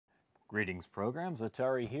Greetings programs,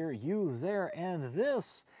 Atari here, you there, and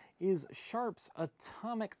this is Sharp's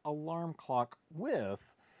atomic alarm clock with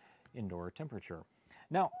indoor temperature.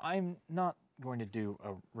 Now, I'm not going to do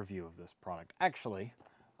a review of this product. Actually,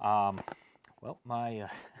 well, my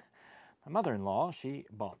mother-in-law, she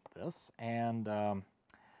bought this, and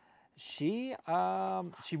she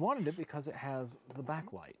wanted it because it has the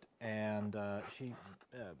backlight, and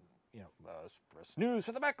snooze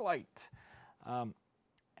for the backlight.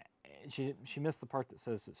 She missed the part that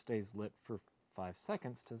says it stays lit for 5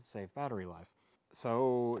 seconds to save battery life.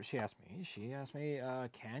 So she asked me,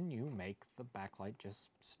 can you make the backlight just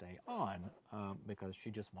stay on? Because she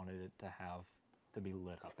just wanted it to be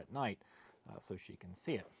lit up at night so she can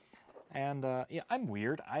see it. And yeah, I'm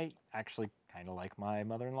weird. I actually kind of like my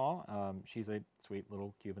mother-in-law. She's a sweet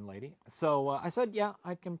little Cuban lady. So I said, yeah,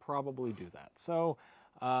 I can probably do that. So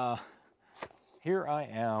here I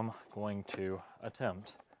am going to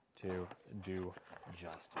attempt to do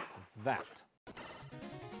just that.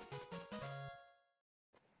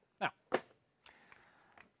 Now,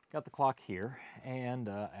 got the clock here, and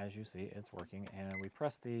as you see, it's working, and we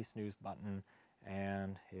press the snooze button,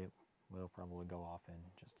 and it will probably go off in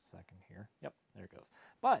just a second here. Yep, there it goes.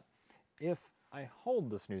 But if I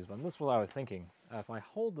hold the snooze button, this is what I was thinking, if I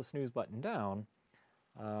hold the snooze button down,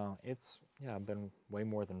 it's been way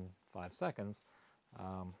more than 5 seconds.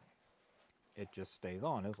 It just stays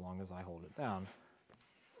on as long as I hold it down,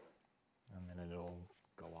 and then it'll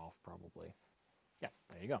go off probably. Yeah,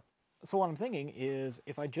 there you go. So what I'm thinking is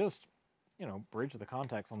if I just, bridge the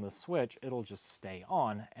contacts on this switch, it'll just stay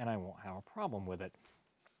on and I won't have a problem with it.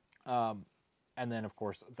 And then of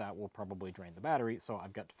course that will probably drain the battery, so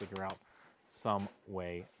I've got to figure out some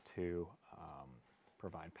way to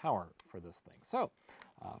provide power for this thing. So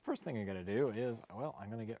first thing I'm going to do is, well, I'm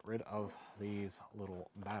going to get rid of these little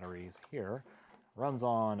batteries here. Runs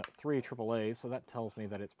on 3 AAA, so that tells me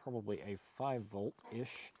that it's probably a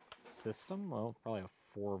 5-volt-ish system. Well, probably a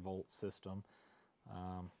 4-volt system,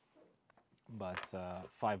 but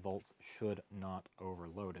 5 volts should not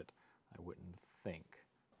overload it, I wouldn't think.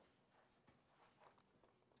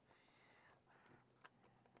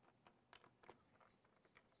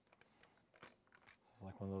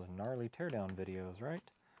 Like one of those gnarly teardown videos, right?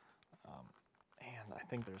 And I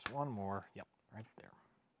think there's one more. Yep, right there.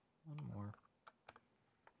 One more.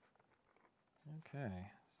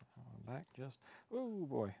 Okay, so back just, oh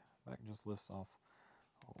boy, back just lifts off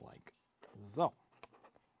like so.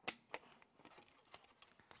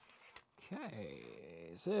 Okay,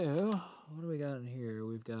 so what do we got in here?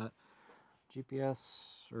 We've got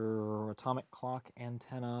GPS or atomic clock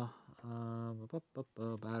antenna,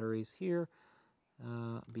 batteries here.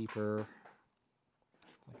 Beeper.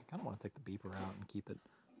 It's like I kind of want to take the beeper out and keep it,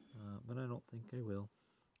 but I don't think I will.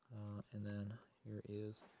 And then here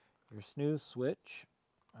is your snooze switch,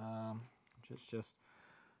 which is just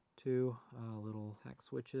 2 little hack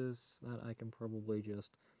switches that I can probably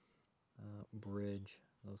just bridge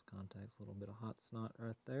those contacts. A little bit of hot snot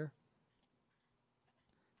right there,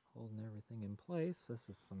 holding everything in place. This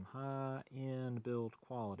is some high-end build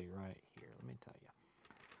quality right here, let me tell you.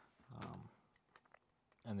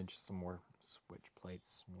 And then just some more switch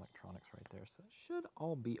plates, some electronics right there. So it should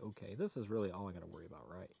all be okay. This is really all I got to worry about,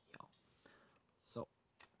 right? Yeah. So,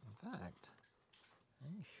 in fact,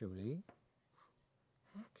 actually,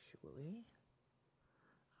 I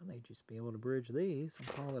may just be able to bridge these and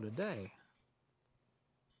call it a day.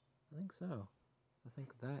 I think so. So I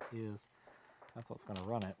think that's what's going to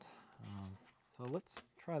run it. So let's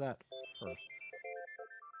try that first.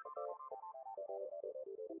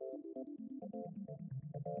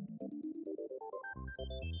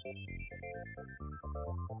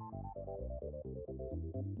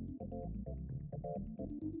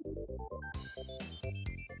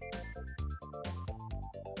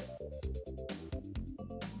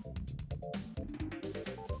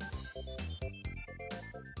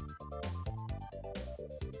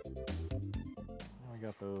 We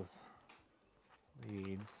got those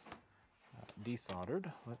leads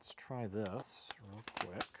desoldered. Let's try this real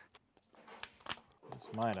quick. This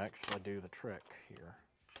might actually do the trick here.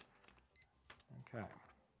 Okay.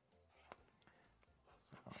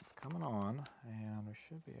 So it's coming on, and we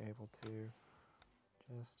should be able to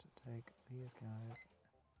just take these guys.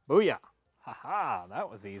 Booyah! Haha, that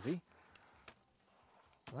was easy.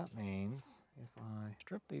 So that means if I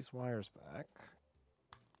strip these wires back,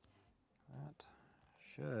 that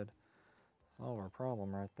should solve our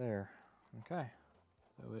problem right there. Okay,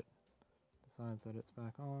 so it decides that it's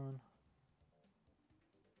back on.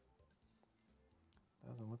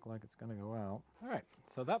 Doesn't look like it's going to go out. All right,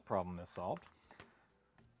 so that problem is solved.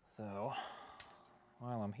 So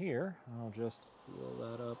while I'm here, I'll just seal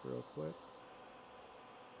that up real quick.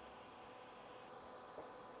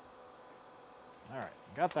 All right,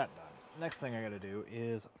 got that done. Next thing I got to do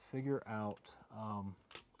is figure out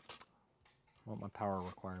what my power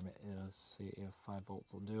requirement is. See if 5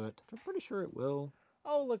 volts will do it. I'm pretty sure it will.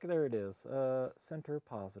 Oh, look, there it is. Center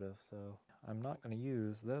positive. So I'm not going to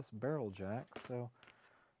use this barrel jack, so I'm going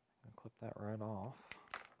to clip that right off.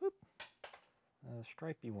 Whoop. The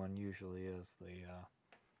stripey one usually is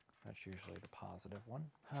that's usually the positive one.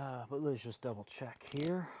 But let's just double check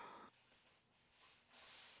here.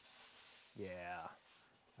 Yeah.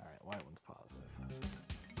 All right, white one's positive.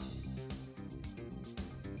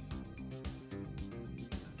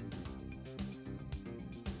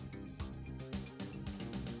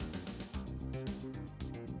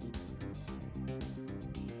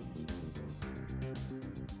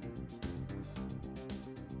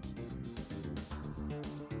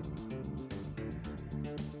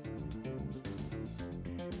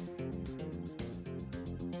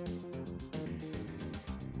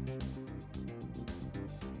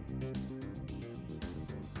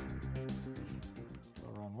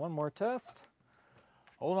 One more test.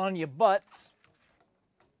 Hold on to your butts.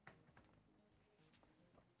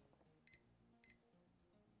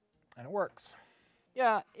 And it works.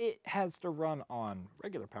 Yeah, it has to run on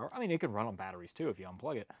regular power. I mean, it can run on batteries too if you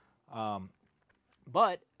unplug it.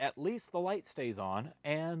 But at least the light stays on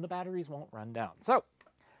and the batteries won't run down. So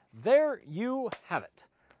there you have it.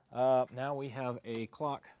 Now we have a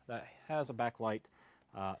clock that has a backlight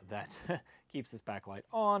that keeps this backlight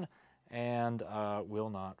on and will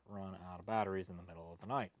not run out of batteries in the middle of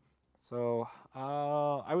the night. So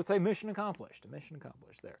I would say mission accomplished. Mission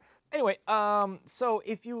accomplished there. Anyway, so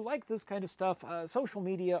if you like this kind of stuff, social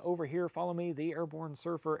media over here, follow me, the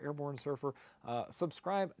AirborneSurfer, AirborneSurfer.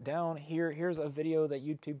 Subscribe down here. Here's a video that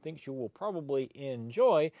YouTube thinks you will probably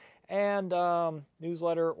enjoy, and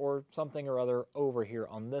newsletter or something or other over here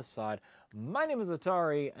on this side. My name is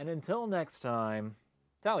Atari, and until next time,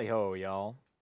 tally ho, y'all.